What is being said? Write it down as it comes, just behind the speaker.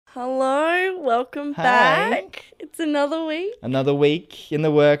Hello, welcome Hi. back. It's another week. Another week in the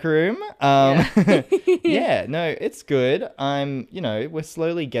workroom. Yeah. Yeah, no, it's good. We're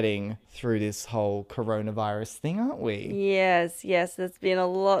slowly getting through this whole coronavirus thing, aren't we? Yes, there's been a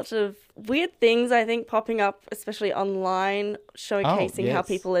lot of weird things, I think, popping up, especially online, Oh, showcasing how yes.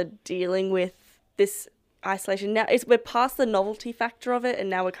 people are dealing with this isolation. Now, we're past the novelty factor of it, and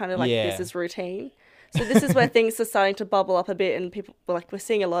now we're kind of like, this Yeah. is routine. So this is where things are starting to bubble up a bit, and people, we're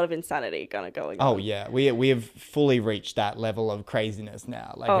seeing a lot of insanity kind of going Oh, on. yeah. We have fully reached that level of craziness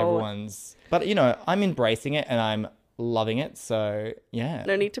now. Like Oh, everyone's, but I'm embracing it and I'm loving it. So yeah.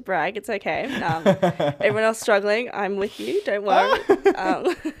 no need to brag. It's okay. Everyone else struggling, I'm with you. Don't worry.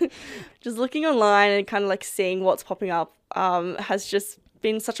 Um, just looking online and kind of like seeing what's popping up has just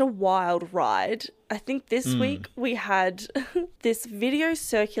been such a wild ride. I think this week we had this video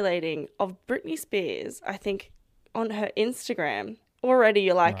circulating of Britney Spears, I think, on her Instagram. Already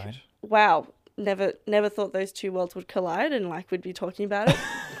you're like, Right. wow, never thought those two worlds would collide and like we'd be talking about it.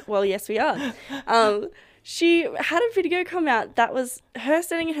 Well, yes, we are. Um, she had a video come out that was her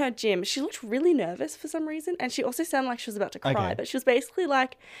standing in her gym. She looked really nervous for some reason, and she also sounded like she was about to cry. Okay. But she was basically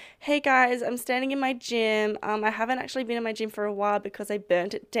like, "Hey guys, I'm standing in my gym. I haven't actually been in my gym for a while because I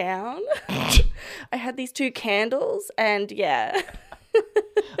burnt it down. I had these two candles, and yeah,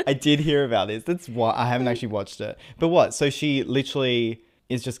 I did hear about this. That's why I haven't actually watched it. But what? So she literally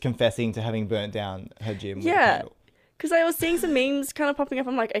is just confessing to having burnt down her gym with a yeah." candle. Because I was seeing some memes kind of popping up.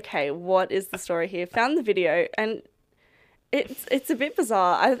 I'm like, okay, what is the story here? Found the video, and it's a bit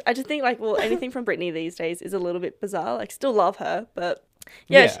bizarre. I just think like, well, anything from Britney these days is a little bit bizarre. Like, still love her, but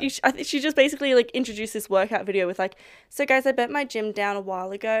yeah, Yeah. I think she just basically like introduced this workout video with like, so guys, I burnt my gym down a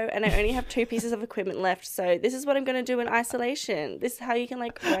while ago, and I only have two pieces of equipment left. So this is what I'm gonna do in isolation. This is how you can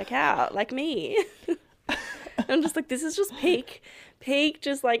like work out like me. I'm just like, this is just peak,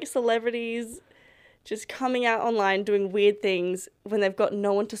 just like celebrities just coming out online doing weird things when they've got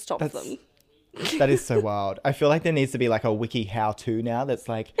no one to stop That's them. That is so wild. I feel like there needs to be like a wiki how-to now that's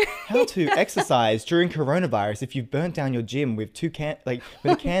like how to exercise during coronavirus if you've burnt down your gym with with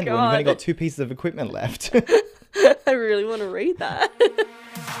a candle and you've only God. got two pieces of equipment left. I really want to read that.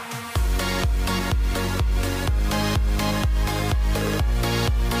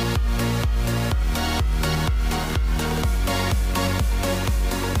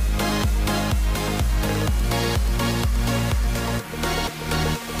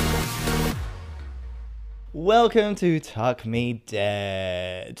 Welcome to Tuck Me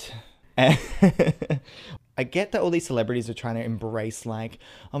Dead. And I get that all these celebrities are trying to embrace like,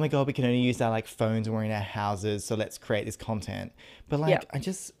 oh my god, we can only use our like phones when we're in our houses, so let's create this content. But like,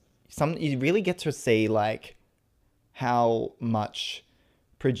 Yeah. you really get to see like how much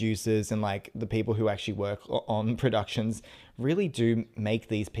producers and like the people who actually work on productions really do make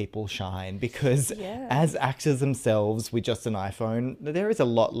these people shine because Yeah. as actors themselves with just an iPhone, there is a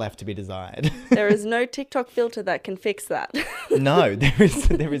lot left to be desired. There is no TikTok filter that can fix that. No, there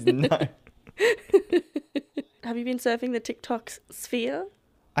is no. Have you been surfing the TikTok sphere?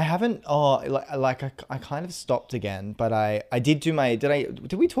 I haven't. Oh, I kind of stopped again, but I did do my.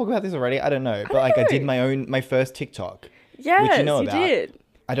 Did we talk about this already? I don't know, but like I did know. my first TikTok, which Yes, you know you about. did.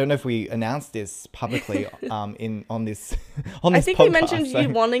 I don't know if we announced this publicly in on this on I this think podcast. we mentioned so- you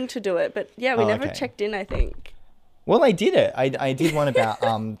wanting to do it, but yeah, we Oh, never okay. checked in, I think. Well, I did it. I did one about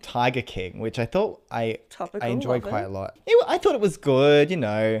Tiger King, which I thought I Topical, enjoyed love quite it. a lot. I thought it was good. You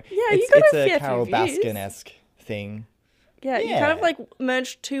know, Yeah, you got it's a a fair Carol few views. Baskin-esque thing. Yeah, you kind of Yeah. like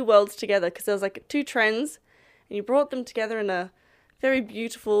merged two worlds together because there was like two trends and you brought them together in a very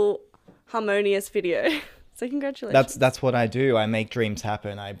beautiful, harmonious video. So congratulations. That's what I do. I make dreams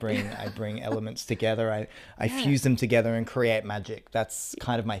happen. I bring elements together. I fuse them together and create magic. That's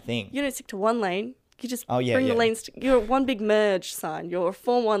kind of my thing. You don't stick to one lane. You just Oh, yeah, bring the yeah. lanes. You're one big merge sign. You're a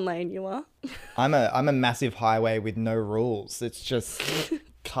Form 1 lane, you are. I'm a massive highway with no rules. It's just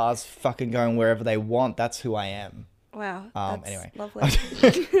cars fucking going wherever they want. That's who I am. Wow. That's Anyway.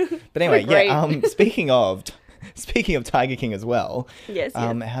 lovely. But anyway, Great. yeah. Speaking of Tiger King as well. Yes,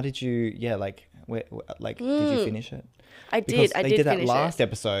 How did you? Yeah, did you finish it? I Because did. I they did did that finish last it.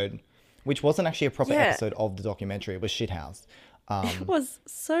 episode, which wasn't actually a proper Yeah. episode of the documentary. It was Shithouse. It was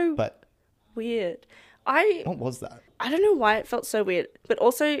so But weird. I what was that? I don't know why it felt so weird, but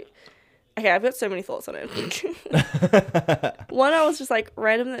also, okay, I've got so many thoughts on it. One, I was just like,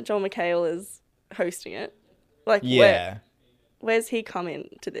 random that Joel McHale is hosting it. Like, Yeah. where's he come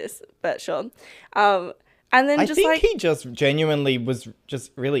into this? But sure. And then I just think like, he just genuinely was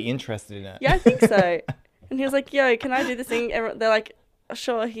just really interested in it. yeah, I think so. And he was like, yo, can I do this thing? They're like,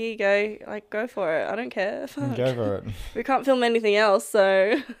 sure, here you go. Like, go for it. I don't care. Fuck. Go for it. We can't film anything else,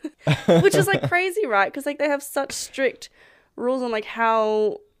 so which is like crazy, right? Because like they have such strict rules on like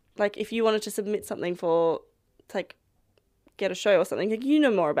how, like, if you wanted to submit something for like get a show or something, like, you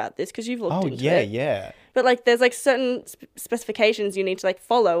know more about this because you've looked into it. Yeah. But like there's like certain specifications you need to like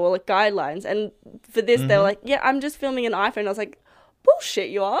follow, or like guidelines, and for this they were like, yeah, I'm just filming an iPhone. I was like, bullshit,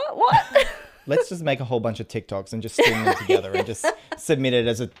 you are? What? Let's just make a whole bunch of TikToks and just string them together and just submit it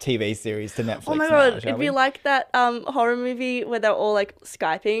as a TV series to Netflix. Oh my god, it'd be like that horror movie where they're all like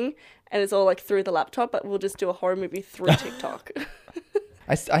Skyping and it's all like through the laptop, but we'll just do a horror movie through TikTok.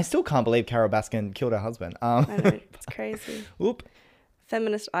 I still can't believe Carol Baskin killed her husband. I know, it's crazy. Whoop.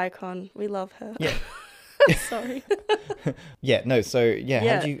 Feminist icon, we love her. Yeah. Sorry. Yeah, no, so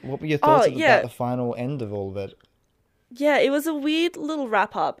Yeah. what were your thoughts Oh, yeah. about the final end of all of it? Yeah, it was a weird little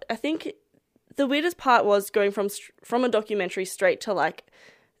wrap up. I think the weirdest part was going from a documentary straight to like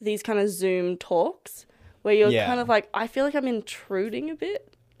these kind of Zoom talks where you're Yeah. kind of like, I feel like I'm intruding a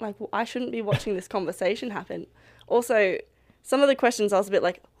bit. Like, I shouldn't be watching this conversation happen. Also, some of the questions I was a bit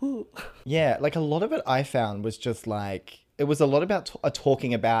like, ooh. Yeah, like a lot of it I found was just like, it was a lot about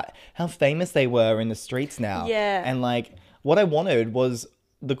talking about how famous they were in the streets now. Yeah. And like, what I wanted was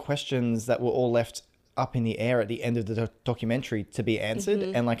the questions that were all left up in the air at the end of the documentary to be answered.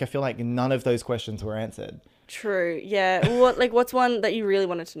 And like, I feel like none of those questions were answered. True. Yeah. What's one that you really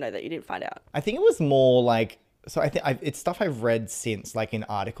wanted to know that you didn't find out? I think it was more like, so I think it's stuff I've read since, like in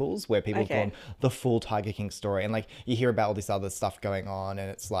articles where people have gone the full Tiger King story, and like you hear about all this other stuff going on, and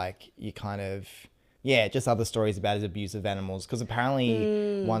it's like you kind of, yeah, just other stories about his abuse of animals. Because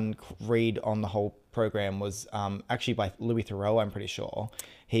apparently one read on the whole program was actually by Louis Theroux, I'm pretty sure.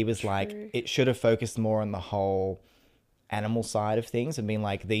 He was like, it should have focused more on the whole animal side of things and been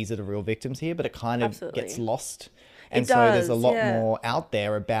like, these are the real victims here, but it kind of gets lost. And so there's a lot more out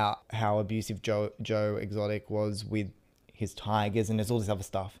there about how abusive Joe Exotic was with his tigers, and there's all this other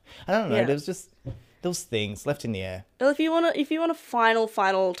stuff. I don't know. Yeah. There's just those things left in the air. Well, if you want a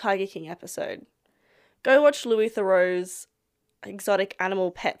final Tiger King episode, go watch Louis Theroux's Exotic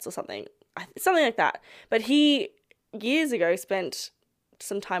Animal Pets or something like that. But he years ago spent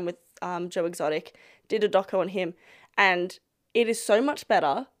some time with Joe Exotic, did a doco on him, and it is so much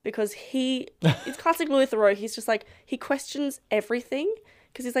better because it's classic Louis Theroux. He's just like, he questions everything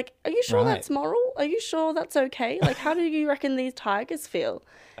because he's like, are you sure that's moral? Are you sure that's okay? Like, how do you reckon these tigers feel?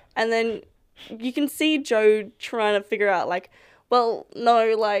 And then you can see Joe trying to figure out like, well,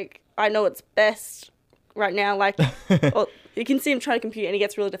 no, like, I know it's best right now. Like, or you can see him trying to compute and he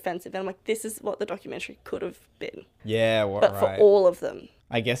gets really defensive. And I'm like, this is what the documentary could have been. Yeah, but for all of them.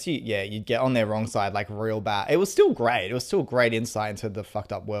 I guess you'd get on their wrong side like real bad. It was still great. It was still great insight into the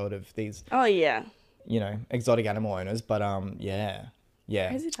fucked up world of these, oh yeah, exotic animal owners. But yeah.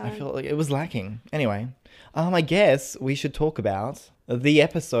 Crazy time. I feel like it was lacking. Anyway, I guess we should talk about the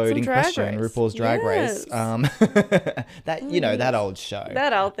episode in question, RuPaul's Drag Race. That that old show.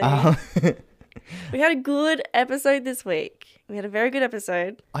 That old thing. We had a good episode this week. We had a very good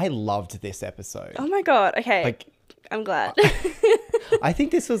episode. I loved this episode. Oh my god. Okay. Like, I'm glad. I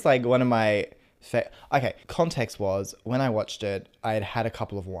think this was like one of my okay, context was when I watched it, I had a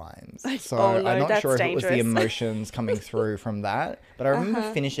couple of wines. So I'm not sure if it was the emotions coming through from that, but I remember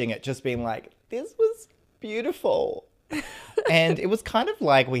finishing it just being like, this was beautiful. And it was kind of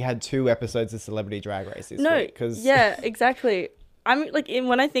like we had 2 episodes of Celebrity Drag Race this week. Yeah, exactly. I'm like,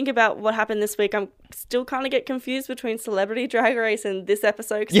 when I think about what happened this week, I'm still kind of get confused between Celebrity Drag Race and this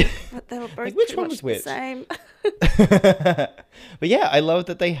episode. But they were both like, which one was which? The same. But yeah, I love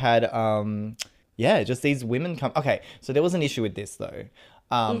that they had, just these women come. Okay, so there was an issue with this though.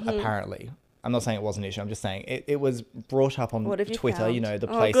 Apparently, I'm not saying it was an issue. I'm just saying it was brought up on Twitter. Found? The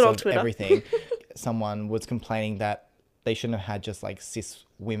place of everything. Someone was complaining that they shouldn't have had just like cis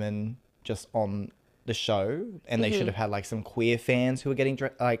women just on the show, and they should have had like some queer fans who were getting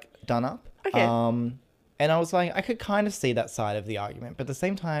done up. Okay. And I was like, I could kind of see that side of the argument, but at the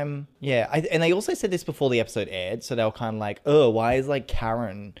same time, yeah. And they also said this before the episode aired, so they were kind of like, oh, why is like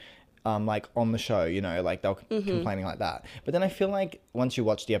Karen like on the show? Like they were complaining like that. But then I feel like once you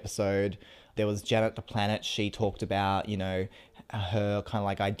watch the episode, there was Janet the Planet. She talked about her kind of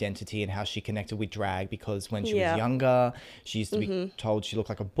like identity and how she connected with drag because when she was younger, she used to be told she looked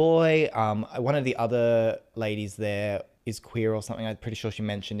like a boy. One of the other ladies there is queer or something. I'm pretty sure she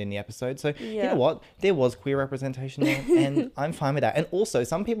mentioned in the episode. So you know what? There was queer representation there, and I'm fine with that. And also,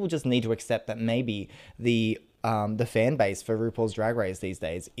 some people just need to accept that maybe the fan base for RuPaul's Drag Race these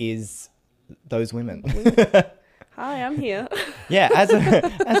days is those women. Hi, I'm here. Yeah,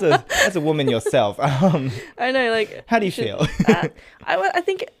 as a woman yourself, I know, like, how do you should- feel? I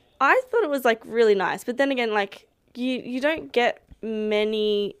think I thought it was like really nice, but then again, like you don't get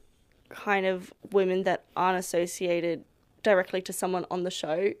many kind of women that aren't associated directly to someone on the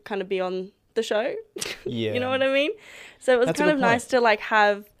show kind of be on the show. Yeah. You know what I mean? So it was That's a kind good of nice point. to like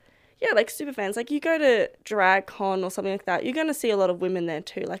have, yeah, like super fans. Like you go to Drag Con or something like that, you're going to see a lot of women there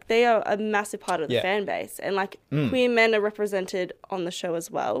too. Like they are a massive part of the Yeah. fan base. And like queer men are represented on the show as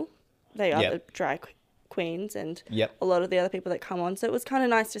well. They are Yep. the drag queens and Yep. a lot of the other people that come on. So it was kind of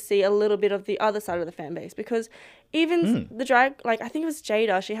nice to see a little bit of the other side of the fan base because even the drag, like I think it was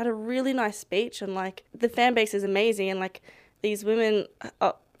Jada, she had a really nice speech and like the fan base is amazing and like these women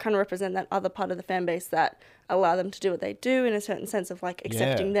kind of represent that other part of the fan base that allow them to do what they do in a certain sense of like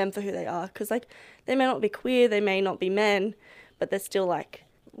accepting Yeah. them for who they are because like they may not be queer, they may not be men, but they're still like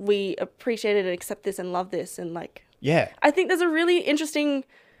we appreciate it and accept this and love this and like Yeah. I think there's a really interesting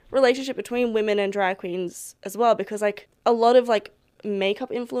relationship between women and drag queens as well because like a lot of like makeup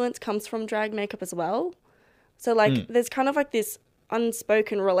influence comes from drag makeup as well. So like there's kind of like this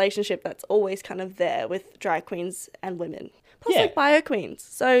unspoken relationship that's always kind of there with drag queens and women. Plus Yeah. like bio queens.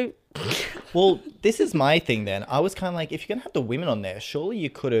 So Well, this is my thing then. I was kind of like, if you're going to have the women on there, surely you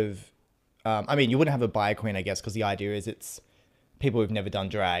could have... I mean, you wouldn't have a bi queen, I guess, because the idea is it's people who've never done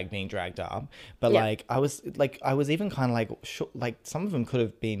drag being dragged up. But Yeah. like, I was even kind of like some of them could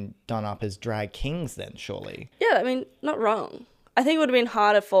have been done up as drag kings then, surely. yeah, I mean, not wrong. I think it would have been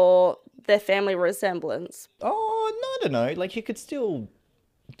harder for their family resemblance. Oh, no, I don't know. Like, you could still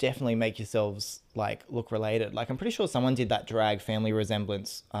definitely make yourselves like look related. Like, I'm pretty sure someone did that drag family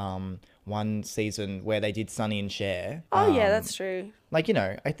resemblance one season where they did Sunny and Cher. Oh yeah, that's true. Like, you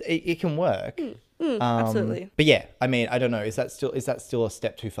know, it can work. Absolutely. But yeah, I mean, I don't know. Is that still a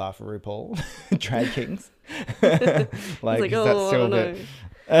step too far for RuPaul? Drag kings? like, Like, is that oh, still no.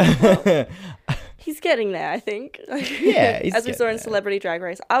 a bit... He's getting there, I think. Yeah, he's as we saw getting in there. Celebrity Drag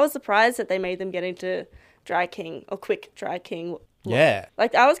Race. I was surprised that they made them get into drag king or quick drag king. Yeah.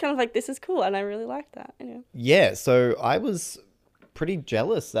 Like I was kind of like, this is cool, and I really liked that. You know. Yeah, so I was pretty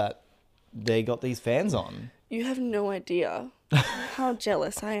jealous that they got these fans on. You have no idea how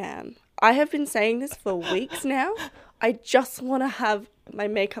jealous I am. I have been saying this for weeks now. I just want to have my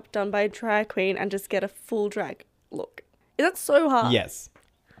makeup done by a drag queen and just get a full drag look. Is that so hard? Yes.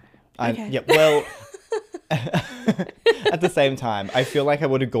 Okay. Yeah, well, at the same time, I feel like I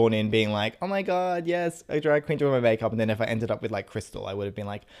would have gone in being like, oh my God, yes, a drag queen doing my makeup. And then if I ended up with like Crystal, I would have been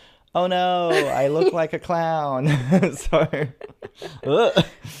like, oh no, I look like a clown. So, ugh.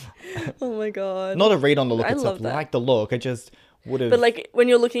 Oh my god. Not a read on the look I itself. love that. Like the look, I just would have. But like when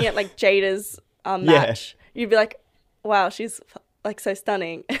you're looking at like Jada's match, you'd be like, wow, she's like so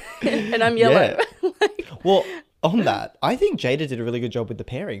stunning, and I'm yellow. Like, Well, on that, I think Jada did a really good job with the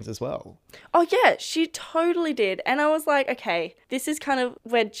pairings as well. oh yeah, she totally did. And I was like, okay, this is kind of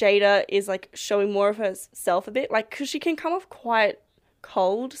where Jada is like showing more of herself a bit, like because she can come off quite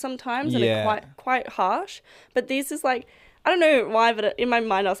cold sometimes and Yeah. quite harsh. But this is like, I don't know why, but in my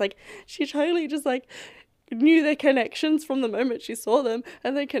mind I was like, she totally just like knew their connections from the moment she saw them,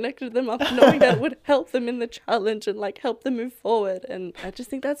 and then connected them up, knowing that it would help them in the challenge and like help them move forward. And I just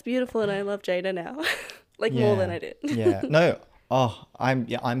think that's beautiful, and I love Jada now, like more than I did. Yeah. No. Oh,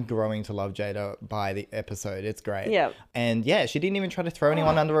 I'm growing to love Jada by the episode. It's great. Yeah. And yeah, she didn't even try to throw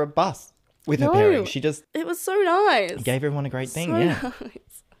anyone under a bus with her No. pairing. She just It was so nice. gave everyone a great thing. So Yeah.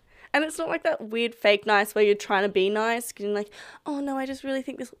 nice. And it's not like that weird fake nice where you're trying to be nice and you're like, oh no, I just really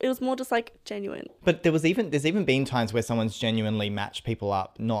think this. It was more just like genuine. But there's even been times where someone's genuinely matched people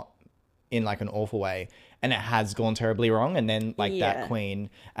up, not in like an awful way, and it has gone terribly wrong. And then like Yeah. that queen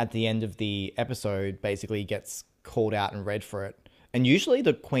at the end of the episode basically gets called out and read for it. And usually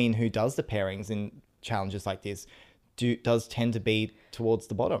the queen who does the pairings in challenges like this does tend to be towards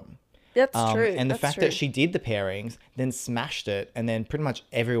the bottom. That's true. And the That's fact true. that she did the pairings, then smashed it, and then pretty much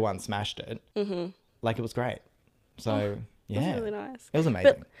everyone smashed it. Mm-hmm. Like it was great. So It was yeah, really nice. it was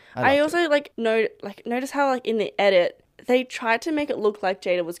amazing. I loved it. also notice how like in the edit they tried to make it look like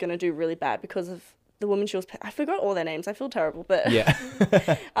Jada was gonna do really bad because of the woman she was. I forgot all their names. I feel terrible, but Yeah.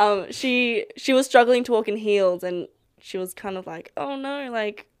 she was struggling to walk in heels, and she was kind of like, oh no,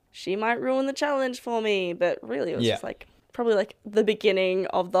 like she might ruin the challenge for me. But really, it was Yeah. just like probably like the beginning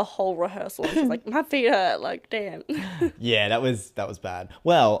of the whole rehearsal. She's like, my feet hurt. Like, damn. Yeah, that was bad.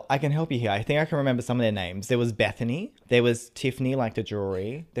 Well, I can help you here. I think I can remember some of their names. There was Bethany. There was Tiffany, like the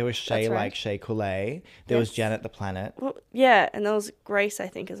jewelry. There was Shay, That's right. like Shay Coulee. There was Yes. Janet the Planet. Well, yeah, and there was Grace, I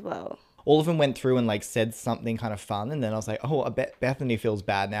think, as well. all of them went through and like said something kind of fun, and then I was like, oh, I bet Bethany feels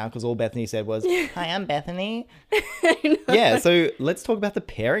bad now because all Bethany said was, "Hi, I'm Bethany." Yeah, so let's talk about the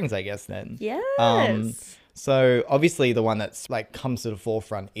pairings, I guess then. Yes. So obviously the one that's like comes to the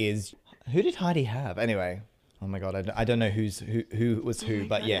forefront is, who did Heidi have anyway? Oh my god, I don't know who was who,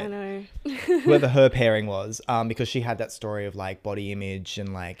 but yeah, I know. whoever her pairing was, because she had that story of like body image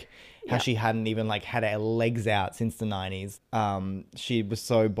and like how she hadn't even like had her legs out since the 90s. She was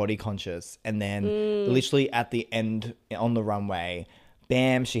so body conscious, and then literally at the end on the runway,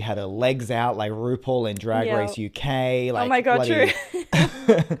 bam, she had her legs out like RuPaul in Drag Race UK. Like, oh my god, bloody...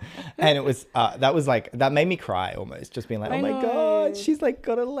 true. And it was that was like, that made me cry almost, just being like, oh my god, she's like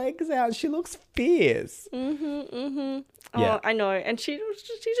got her legs out, she looks fierce. Yeah. Yeah. Oh, I know, and she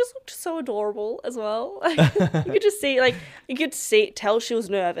just looked so adorable as well. You could just see, like, tell she was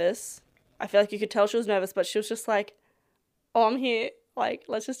nervous. I feel like you could tell she was nervous, but she was just like, oh, I'm here, like,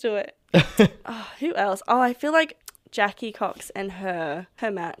 let's just do it. Who else? Oh, I feel like Jackie Cox and her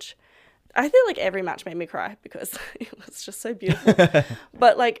match. I feel like every match made me cry because it was just so beautiful.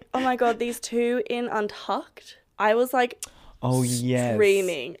 But like, oh my god, these two in Untucked, I was like, oh yes,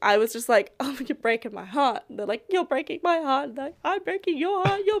 screaming. I was just like, oh, you're breaking my heart. And they're like, you're breaking my heart. And they're like, I'm breaking your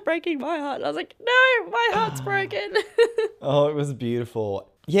heart. You're breaking my heart. And I was like, no, my heart's broken. Oh, it was beautiful.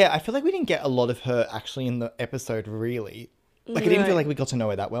 Yeah, I feel like we didn't get a lot of her actually in the episode, really. Like, I didn't feel like we got to know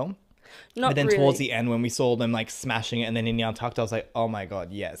her that well. But then really. towards the end, when we saw them like smashing it, and then in the Untucked, I was like, oh my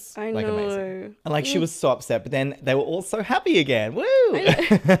god, yes. I like, know. amazing. And like, she was so upset, but then they were all so happy again. Woo!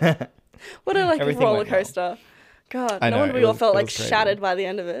 What a like Everything roller went well. coaster. God, I no know, wonder we it all was- felt it like was crazy. shattered by the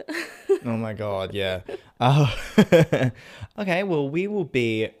end of it. Oh my god, yeah. Okay, well, we will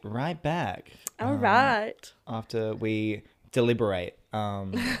be right back. All right. After we deliberate,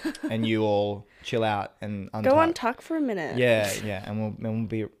 and you all chill out and untuck. Go untuck for a minute. Yeah, yeah, and we'll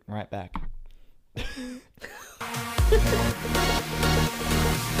be right back.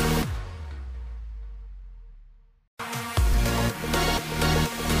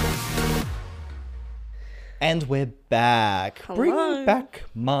 And we're back. Hello. Bring back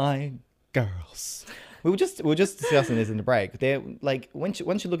my girls. We were just discussing this in the break. They're like, once you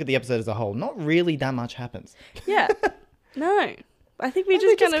look at the episode as a whole, not really that much happens. Yeah. No. I think we And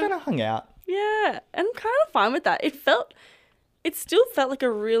just they kind of hung out. yeah, and I'm kind of fine with that. It still felt like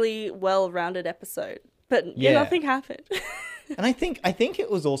a really well-rounded episode, but Yeah. nothing happened. And I think it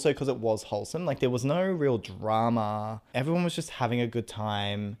was also because it was wholesome. Like, there was no real drama. Everyone was just having a good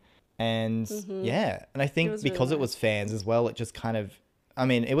time. And yeah, and I think was because really it was fans as well, it just kind of, I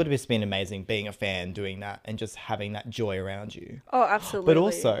mean, it would have just been amazing being a fan doing that and just having that joy around you. Oh, absolutely. But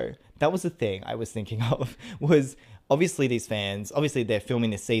also, that was the thing I was thinking of, was obviously these fans, obviously they're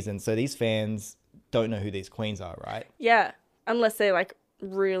filming this season, so these fans don't know who these queens are, right? Yeah, unless they like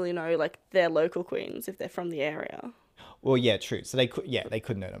really know like their local queens if they're from the area. Well, yeah, true. So they could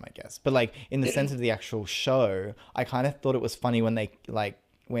know them, I guess. But like, in the sense of the actual show, I kind of thought it was funny when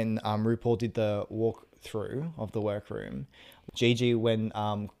when RuPaul did the walkthrough of the workroom. Gigi, when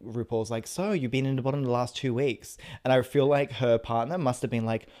RuPaul's like, so you've been in the bottom the last 2 weeks. And I feel like her partner must have been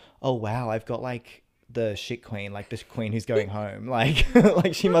like, oh wow, I've got like the shit queen, like the queen who's going home. Like,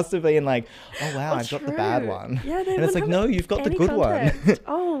 like she must have been like, oh wow, I've got the bad one. Yeah, and it's like, no, you've got the any good one. context.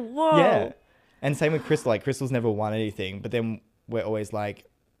 Oh, whoa. Yeah. And same with Crystal. Like, Crystal's never won anything, but then we're always like,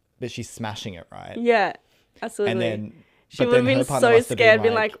 but she's smashing it, right? Yeah, absolutely. And then she would have been so scared,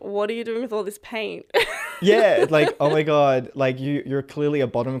 being like, what are you doing with all this paint? yeah, it's like, oh my god, like you're clearly a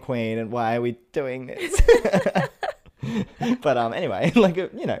bottom queen, and why are we doing this? But anyway, like,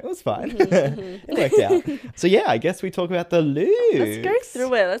 you know, it was fine. It worked out. So yeah, I guess we talk about the looks. Let's go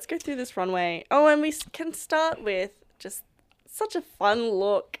through it. Let's go through this runway. Oh, and we can start with just such a fun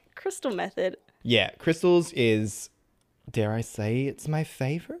look. Crystal Method. Yeah, Crystal's is, dare I say, it's my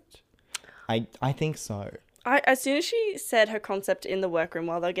favorite. I think so. As soon as she said her concept in the workroom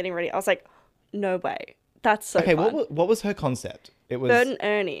while they were getting ready, I was like, no way. That's so Okay, fun. what was her concept? It was Bert and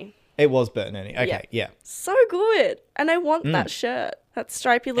Ernie. It was Bert and Ernie. Okay, yeah. So good. And I want that shirt. That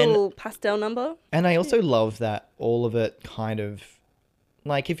stripy little pastel number. And I also love that all of it kind of,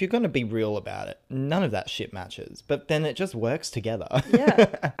 like, if you're going to be real about it, none of that shit matches. But then it just works together.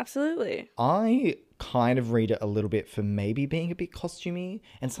 Yeah, absolutely. I kind of read it a little bit for maybe being a bit costumey.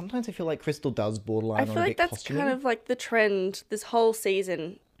 And sometimes I feel like Crystal does borderline I on feel a like bit that's costumey. kind of like the trend this whole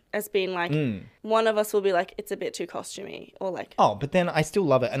season has been like, one of us will be like, it's a bit too costumey, or like, Oh, but then I still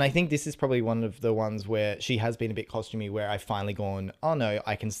love it. And I think this is probably one of the ones where she has been a bit costumey, where I've finally gone, oh no,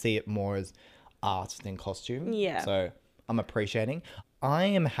 I can see it more as art than costume. Yeah. So I'm appreciating. I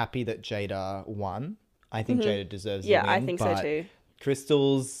am happy that Jada won. I think Jada deserves the win. yeah, I think so but too.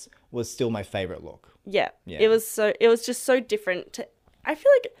 Crystal's was still my favorite look. Yeah. Yeah. It was just so different to, I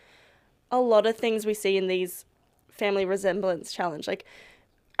feel like a lot of things we see in these family resemblance challenge, like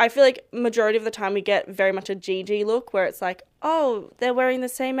I feel like majority of the time we get very much a Gigi look where it's like, oh, they're wearing the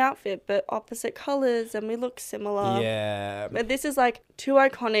same outfit but opposite colors and we look similar. Yeah. But this is like two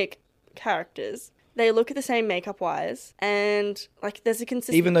iconic characters. They look at the same makeup wise and like there's a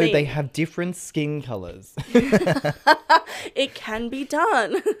consistent Even though theme. they have different skin colors. It can be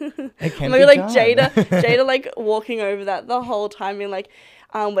done. It can Maybe be like done. Jada like walking over that the whole time being like,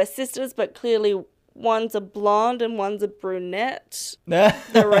 we're sisters, but clearly one's a blonde and one's a brunette.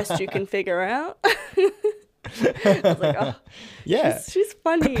 The rest you can figure out. I was like, oh, Yeah. she's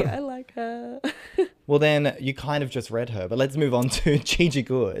funny. I like her. Well, then you kind of just read her, but let's move on to Gigi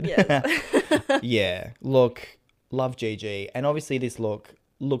Good. Yes. Yeah. Look, love Gigi. And obviously this look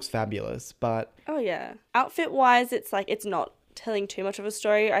looks fabulous, but Oh, yeah. Outfit wise, it's like, it's not telling too much of a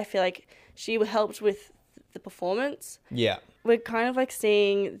story. I feel like she helped with the performance. yeah. We're kind of like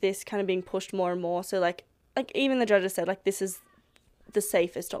seeing this kind of being pushed more and more. So like even the judges said, like, this is the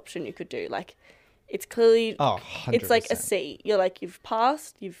safest option you could do. Like, it's clearly, Oh, 100%. it's like a C. You're like, you've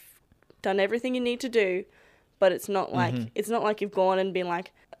passed, you've done everything you need to do, but it's not like, it's not like you've gone and been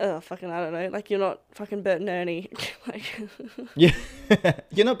like, oh, fucking, I don't know. Like, you're not fucking Bert and Ernie. Like, Yeah.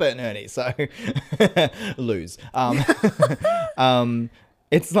 You're not Bert and Ernie, so lose.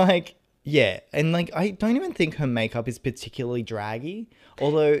 It's like, yeah. And like, I don't even think her makeup is particularly draggy.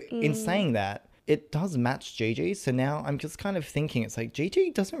 Although in saying that, it does match Gigi. So now I'm just kind of thinking, it's like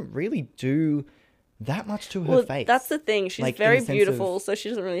Gigi doesn't really do that much to her well, face. that's the thing. She's Like, in very the sense beautiful, of- so she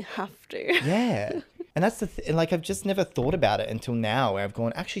doesn't really have to. Yeah. And that's like, I've just never thought about it until now where I've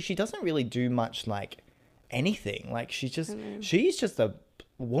gone, actually, she doesn't really do much like anything. Like, she's just a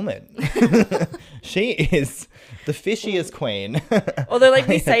woman. She is the fishiest queen. Although, like,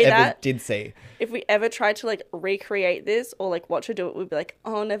 we I say ever that, did see. if we ever tried to, like, recreate this or, like, watch her do it, we'd be like,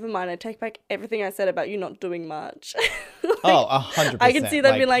 oh, never mind. I take back everything I said about you not doing much. Oh, 100%. I can see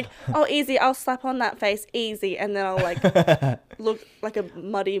them being like, oh, easy, I'll slap on that face, easy. And then I'll, like, look like a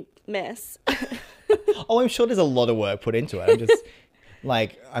muddy mess. oh, I'm sure there's a lot of work put into it.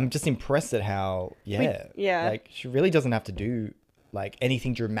 I'm just impressed at how, yeah. like, she really doesn't have to do, like,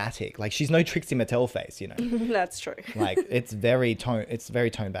 anything dramatic. Like, she's no Trixie Mattel face, you know? That's true. Like, it's very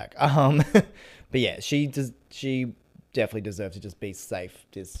toned back. But yeah, she definitely deserves to just be safe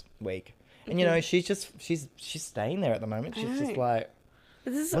this week. And you know, she's staying there at the moment. She's just like,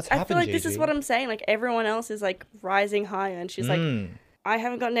 what's I happened, feel like this is Gigi? what I'm saying. Like, everyone else is, like, rising higher. And she's like, I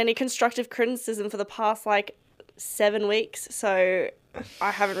haven't gotten any constructive criticism for the past, like, 7 weeks. So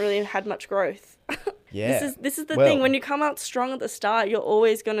I haven't really had much growth. Yeah. This is the Well- thing. When you come out strong at the start, you're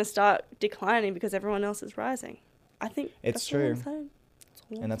always going to start declining because everyone else is rising. I think It's that's all I'm true. saying.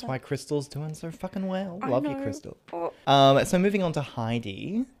 all I'm And that's saying. why Crystal's doing so fucking well. I Love you, know. Crystal. Oh, So moving on to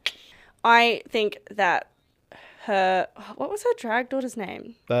Heidi. I think that what was her drag daughter's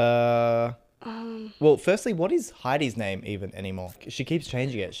name? Well, firstly, what is Heidi's name even anymore? She keeps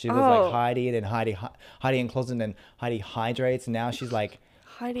changing it. She was Oh. like Heidi, and then Heidi in Closet, and then Heidi Hydrates, and now she's like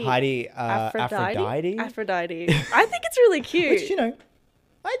Heidi Aphrodite. Aphrodite. I think it's really cute. Which, you know,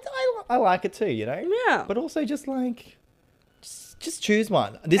 I like it too, you know? Yeah. But also just like, just choose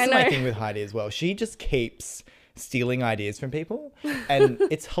one. This I is my know. thing with Heidi as well. She just keeps stealing ideas from people, and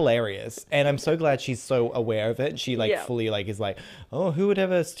it's hilarious. And I'm so glad she's so aware of it. She like Yeah. fully like is like, oh, who would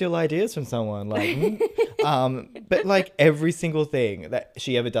ever steal ideas from someone? Like, but like every single thing that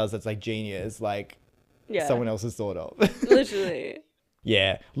she ever does that's like genius, like Yeah. someone else has thought of. Literally.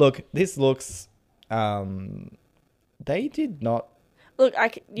 Yeah. Look, this looks. They did not Look,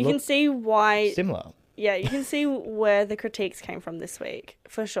 you can Look see why. similar. Yeah, you can see where the critiques came from this week,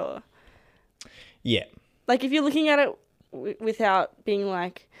 for sure. Yeah. Like, if you're looking at it without being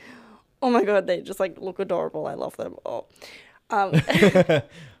like, oh my god, they just like look adorable, I love them. Oh,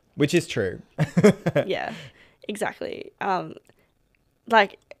 Which is true. yeah, exactly.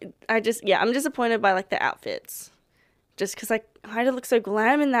 Like, I'm disappointed by like the outfits, just because like Heidi looks so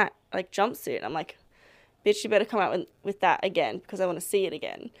glam in that like jumpsuit. I'm like, bitch, you better come out with that again because I want to see it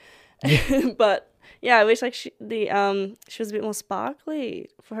again. But yeah, I wish like she was a bit more sparkly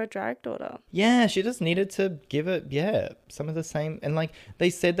for her drag daughter. Yeah, she just needed to give it, some of the same. And like they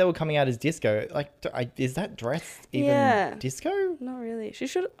said they were coming out as disco. Like, is that dress even disco? Not really. She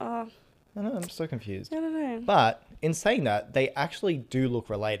should. I don't know, I'm so confused. I don't know. But in saying that, they actually do look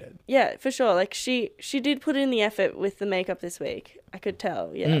related. Yeah, for sure. Like she did put in the effort with the makeup this week. I could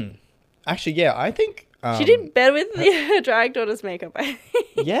tell. Yeah. Actually, yeah, I think She did better with her drag daughter's makeup, I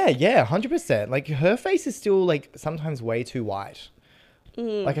think. Yeah, 100%. Like her face is still like sometimes way too white.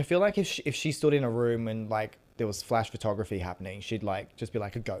 Like, I feel like if she stood in a room and like there was flash photography happening, she'd like just be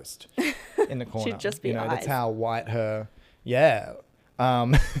like a ghost in the corner. She'd just be you know, that's eyes. how white her. Yeah.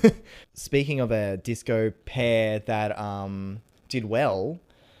 Speaking of a disco pair that did well,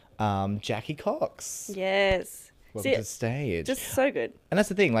 Jackie Cox. Yes. Welcome to the stage. Just so good. And that's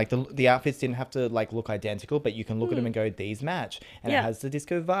the thing, like the outfits didn't have to like look identical, but you can look at them and go, these match, and it Yeah. has the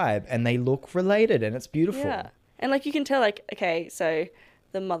disco vibe, and they look related, and it's beautiful. Yeah. And like you can tell, like, okay, so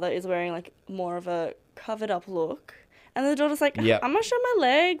the mother is wearing like more of a covered up look, and the daughter's like, Yep. I'm gonna show my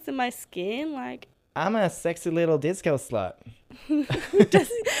legs and my skin, like I'm a sexy little disco slut.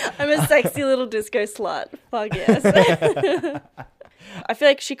 I'm a sexy little disco slut. Fuck yes. I feel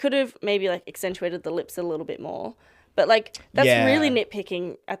like she could have maybe like accentuated the lips a little bit more, but like that's Yeah. really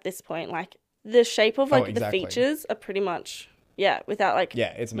nitpicking at this point. Like the shape of like exactly. the features are pretty much without like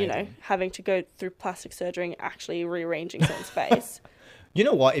Yeah, it's amazing. having to go through plastic surgery and actually rearranging someone's face. You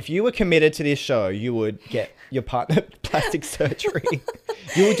know what? If you were committed to this show, you would get your partner plastic surgery.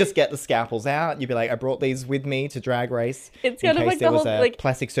 You would just get the scalpels out. You'd be like, I brought these with me to Drag Race. It's in kind of case like there the was whole a like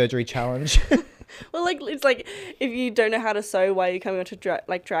plastic surgery challenge. well like it's like if you don't know how to sew, why are you coming onto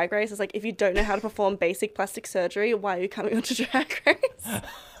Drag Race? It's like if you don't know how to perform basic plastic surgery, why are you coming onto Drag Race?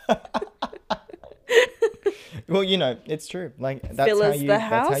 Well, you know, it's true. Like that's Fillers how you. the That's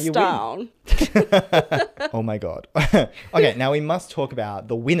how house you down. win. Oh my god. Okay, now we must talk about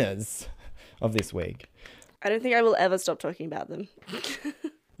the winners of this week. I don't think I will ever stop talking about them.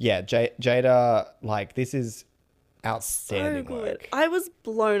 Yeah, Jada. Like this is So outstanding good. work. I was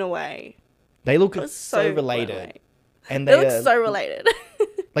blown away. They look I was so blown related, away. and They they look so related.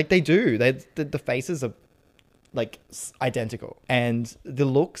 like they do. The faces are like identical, and the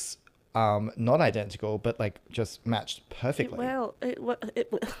looks not identical, but like just matched perfectly. Well,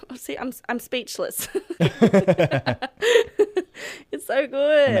 see, I'm speechless. It's so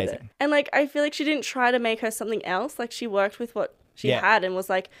good. Amazing. And like I feel like she didn't try to make her something else. Like she worked with what she Yeah. had and was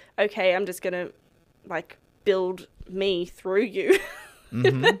like, okay, I'm just gonna like build me through you.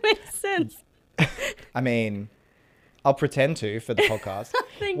 If that makes sense. I mean, I'll pretend to for the podcast.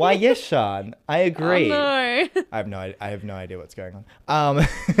 Thank Why, you. yes, Sean, I agree. Oh no. I have no idea what's going on.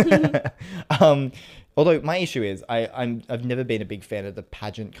 Although my issue is I've never been a big fan of the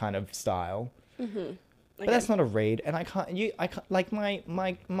pageant kind of style. But that's not a read, and I can't like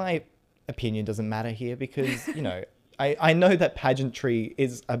my opinion doesn't matter here because you know I know that pageantry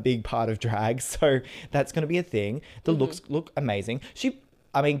is a big part of drag, so that's going to be a thing. The looks look amazing. She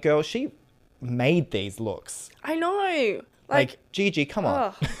made these looks. I know. Like Gigi, come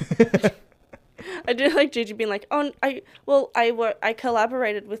on. Oh. I do like Gigi being like, oh, I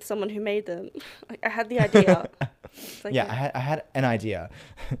collaborated with someone who made them. Like I had the idea. It's like, Yeah, I had an idea.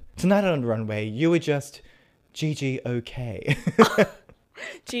 Tonight on the runway, you were just Gigi okay.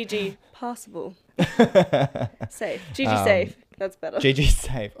 Gigi passable. Safe. Gigi safe. That's better. Gigi's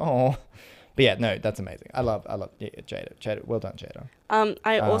safe. Oh. But yeah, no, that's amazing. I love Jada. Jada, well done, Jada.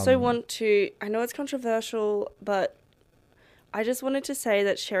 I also want to, I know it's controversial, but I just wanted to say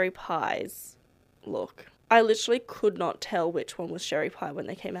that Sherry Pie's look. I literally could not tell which one was Sherry Pie when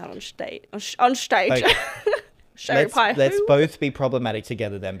they came out on stage. On stage. Okay. Sherry Pie. Let's who? both be problematic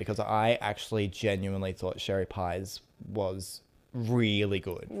together then, because I actually genuinely thought Sherry Pie's was really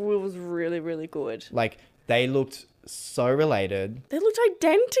good. It was really, really good. Like, they looked so related, They looked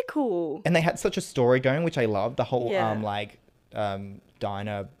identical. and they had such a story going, which I loved. The whole Yeah.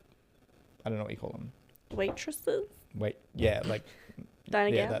 diner, I don't know what you call them. Waitresses? Wait, yeah, like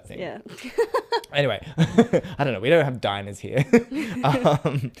Diner Yeah, gowns? that thing. Yeah. anyway, I don't know. We don't have diners here.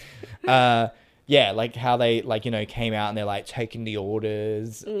 Yeah, like how they like, you know, came out and they're like taking the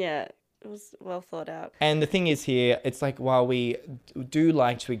orders. Yeah. It was well thought out. And the thing is here, it's like while we do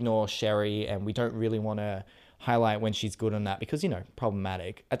like to ignore Sherry and we don't really want to highlight when she's good on that because, you know,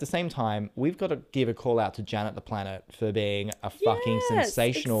 problematic. At the same time, we've got to give a call out to Janet the Planet for being a fucking Yes,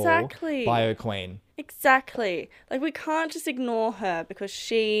 sensational exactly. bio queen. Exactly. Like, we can't just ignore her because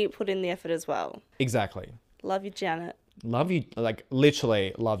she put in the effort as well. Exactly. Love you, Janet. Love you, like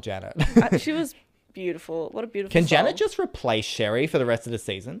literally love Janet. She was beautiful. What a beautiful Can soul. Janet just replace Sherry for the rest of the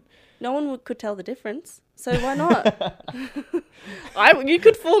season? No one could tell the difference. So why not? You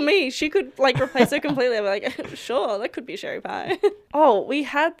could fool me. She could like replace her completely. I'm like, sure, that could be Sherry Pie. Oh, we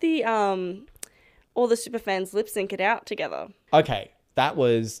had the all the superfans lip sync it out together. Okay, that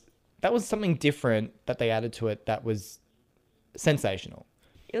was something different that they added to it that was sensational.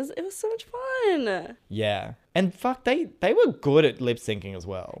 It was so much fun. Yeah. And fuck, they were good at lip syncing as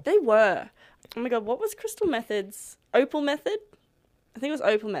well. They were. Oh my god, what was Crystal Method's Opal Method? I think it was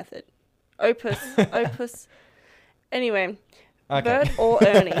Opal Method. Opus. Anyway, Okay. Bert or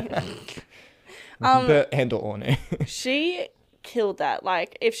Ernie. Bert and or Orne. She killed that.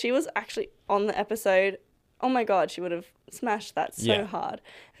 Like, if she was actually on the episode, oh my God, she would have smashed that so Yeah. hard.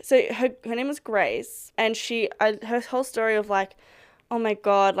 So her name was Grace, and her whole story of like, oh my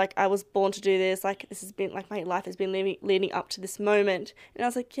God, like I was born to do this. Like this has been like my life has been leading up to this moment. And I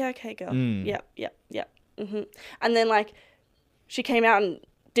was like, yeah, okay, girl. Yep. And then like she came out and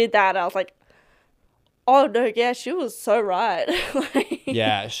did that. And I was like, oh no, yeah, she was so right. Like,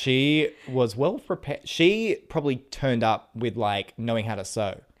 Yeah, she was well prepared. She probably turned up with like knowing how to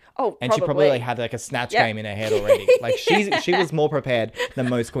sew. oh, And she probably like, had like a snatch Yep. game in her head already. Like she was more prepared than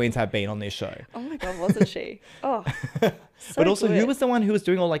most queens have been on this show. Oh my God, wasn't she? Oh, so But also, who good. was the one who was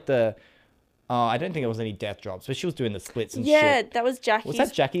doing all like the? I don't think it was any death drops, but she was doing the splits and Yeah, shit. that was Jackie's. Was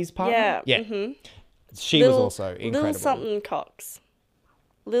that Jackie's partner? Yeah. Yeah. Mm-hmm. She was also incredible. Little something Cox.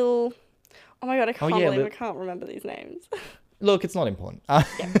 Little. Oh my God, I can't yeah, believe I can't remember these names. Look, it's not important.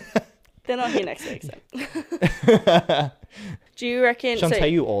 They're not here next week, so. Do you reckon?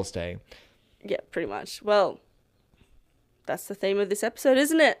 Shantae, you all stay. Yeah, pretty much. Well, that's the theme of this episode,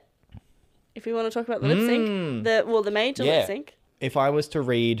 isn't it? If we want to talk about the lip sync, the major lip sync. If I was to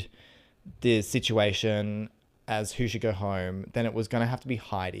read the situation as who should go home, then it was going to have to be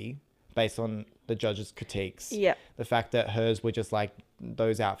Heidi, based on the judges' critiques. Yeah. The fact that hers were just like,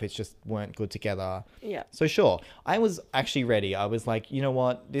 those outfits just weren't good together. Yeah. So sure, I was actually ready. I was like, you know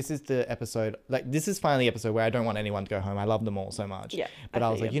what? This is the episode. Like, this is finally the episode where I don't want anyone to go home. I love them all so much. Yeah, But I I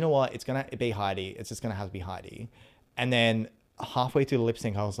was feel like, you. you know what? It's going to be Heidi. It's just going to have to be Heidi. And then halfway through the lip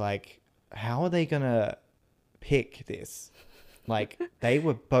sync, I was like, how are they going to pick this? Like, they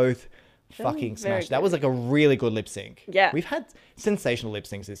were both fucking very smashed. That good. was like a really good lip sync. Yeah. We've had sensational lip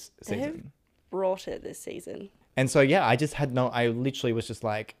syncs this They have season. brought it this season. And so, yeah, I literally was just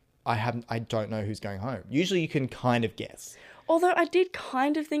like, I don't know who's going home. Usually you can kind of guess. Although I did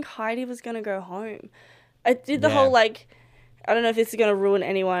kind of think Heidi was going to go home. I did the Yeah. whole, like, I don't know if this is going to ruin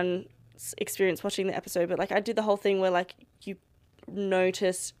anyone's experience watching the episode, but, like, I did the whole thing where, like, you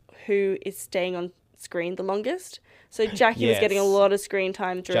notice who is staying on screen the longest. So Jackie was getting a Yes. lot of screen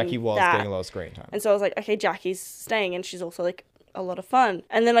time during Jackie was that. getting a lot of screen time. And so I was like, okay, Jackie's staying, and she's also, like, a lot of fun.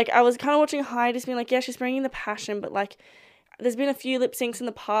 And then, like, I was kind of watching Heidi just being like, yeah, she's bringing the passion, but, like, there's been a few lip syncs in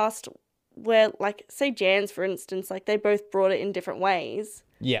the past where, like, say Jan's, for instance, like, they both brought it in different ways,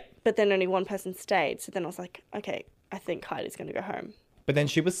 Yeah. but then only one person stayed. So then I was like, okay, I think Heidi's going to go home. But then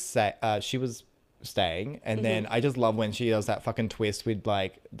she was staying, and Mm-hmm. then I just love when she does that fucking twist with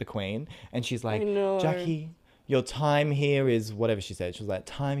like the queen, and she's like, I know. Jackie, your time here is whatever she said. She was like,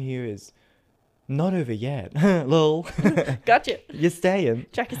 time here is not over yet. Lol. Gotcha. You're staying.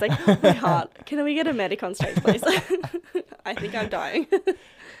 Jackie's like, oh, my heart. Can we get a medic on stage, please? I think I'm dying.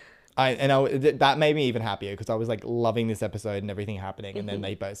 That made me even happier because I was like loving this episode and everything happening, and Mm-hmm. then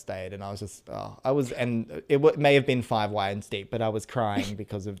they both stayed, and I was just, may have been 5 wines deep, but I was crying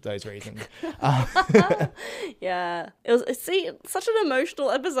because of those reasons. Yeah. It's such an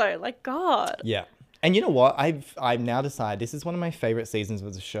emotional episode. Like, God. Yeah. And you know what? I've now decided this is one of my favorite seasons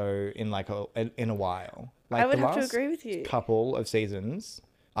of the show in a while. Like I would the have to last agree with you. couple of seasons,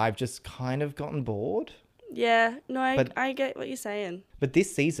 I've just kind of gotten bored. Yeah. No, But- I get what you're saying. But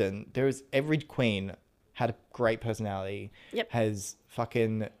this season, every queen had a great personality. Yep. Has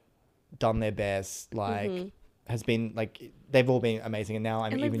fucking done their best. Like has been like they've all been amazing, and now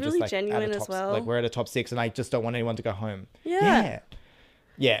I'm And, like, even really just like genuine at a as top, well. like we're at a top 6, and I just don't want anyone to go home. Yeah.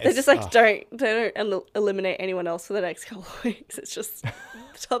 Yeah. They it's- just like ugh. they don't eliminate anyone else for the next couple of weeks. It's just the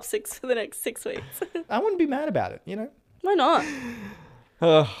top 6 for the next 6 weeks. I wouldn't be mad about it, you know. Why not?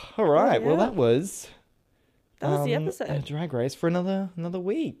 All right. Well, yeah. that was The a episode. Drag Race for another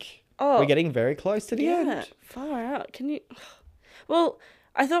week. Oh, We're getting very close to the yeah, end. far out. Can you? Well,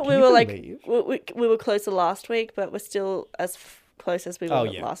 I thought Can we you were like believe? we were closer last week, but we're still as close as we were Oh,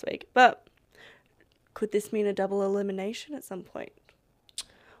 yeah. last week. But could this mean a double elimination at some point?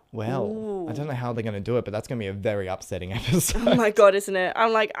 Well, I Ooh. don't know how they're going to do it, but that's going to be a very upsetting episode. Oh my God, isn't it?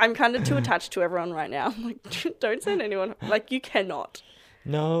 I'm kind of too attached to everyone right now. I'm like, don't send anyone. Like, you cannot.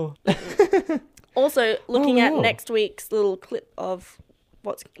 No. Also, looking at no. next week's little clip of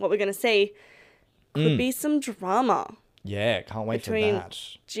what we're going to see, could be some drama. Yeah, can't wait Between- for that.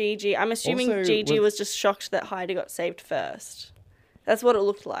 Gigi. I'm assuming Also, Gigi with- was just shocked that Heidi got saved first. That's what it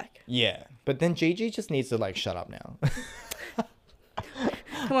looked like. Yeah, but then Gigi just needs to like shut up now.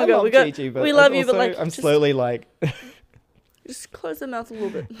 Come on, I girl. love We got. Gigi, but we love you, but also like, I'm just, slowly like. just close the mouth a little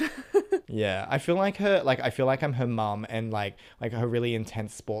bit. Yeah, I feel like I'm her mum, and like her really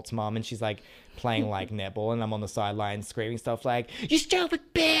intense sports mum, and she's like playing like netball, and I'm on the sideline screaming stuff like, "You stupid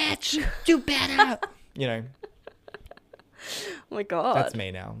bitch, do better," you know. Oh my God. That's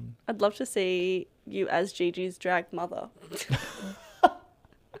me now. I'd love to see you as Gigi's drag mother.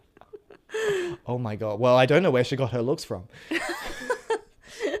 Oh my God. Well, I don't know where she got her looks from.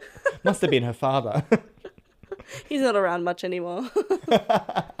 Must have been her father. He's not around much anymore.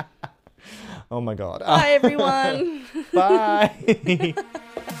 Oh my God. Bye, everyone. Bye.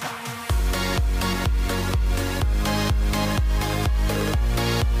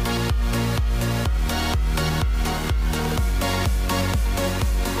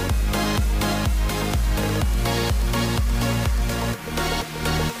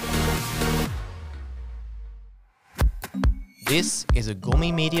 This is a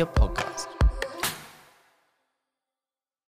Gourmet Media podcast.